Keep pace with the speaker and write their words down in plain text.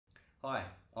Hi,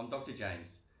 I'm Dr.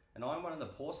 James, and I'm one of the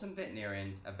Pawssum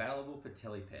veterinarians available for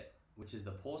Telepet, which is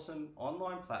the Pawssum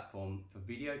online platform for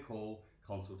video call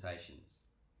consultations.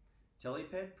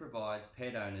 Telepet provides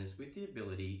pet owners with the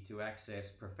ability to access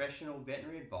professional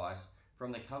veterinary advice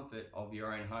from the comfort of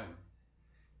your own home.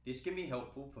 This can be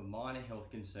helpful for minor health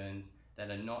concerns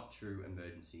that are not true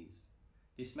emergencies.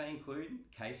 This may include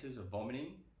cases of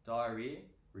vomiting, diarrhea,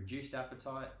 reduced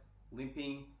appetite,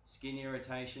 limping, skin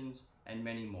irritations, and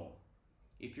many more.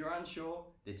 If you're unsure,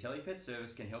 the Telepet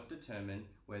service can help determine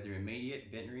whether immediate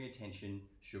veterinary attention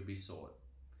should be sought.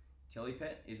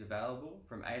 Telepet is available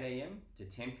from 8 AM to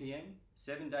 10 PM,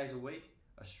 7 days a week,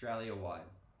 Australia-wide.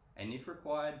 And if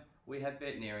required, we have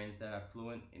veterinarians that are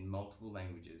fluent in multiple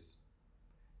languages.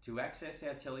 To access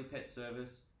our Telepet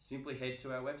service, simply head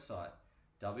to our website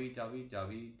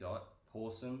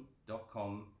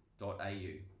www.pawssum.com.au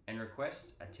and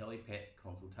request a Telepet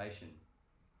consultation.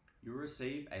 You'll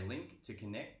receive a link to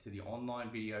connect to the online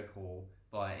video call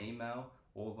via email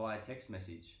or via text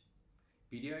message.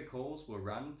 Video calls will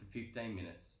run for 15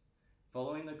 minutes.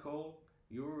 Following the call,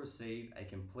 you will receive a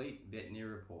complete veterinary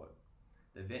report.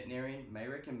 The veterinarian may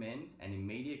recommend an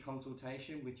immediate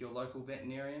consultation with your local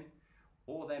veterinarian,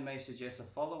 or they may suggest a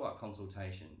follow-up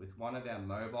consultation with one of our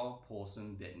mobile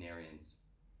Pawssum veterinarians.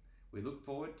 We look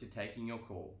forward to taking your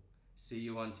call. See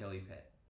you on Telepet.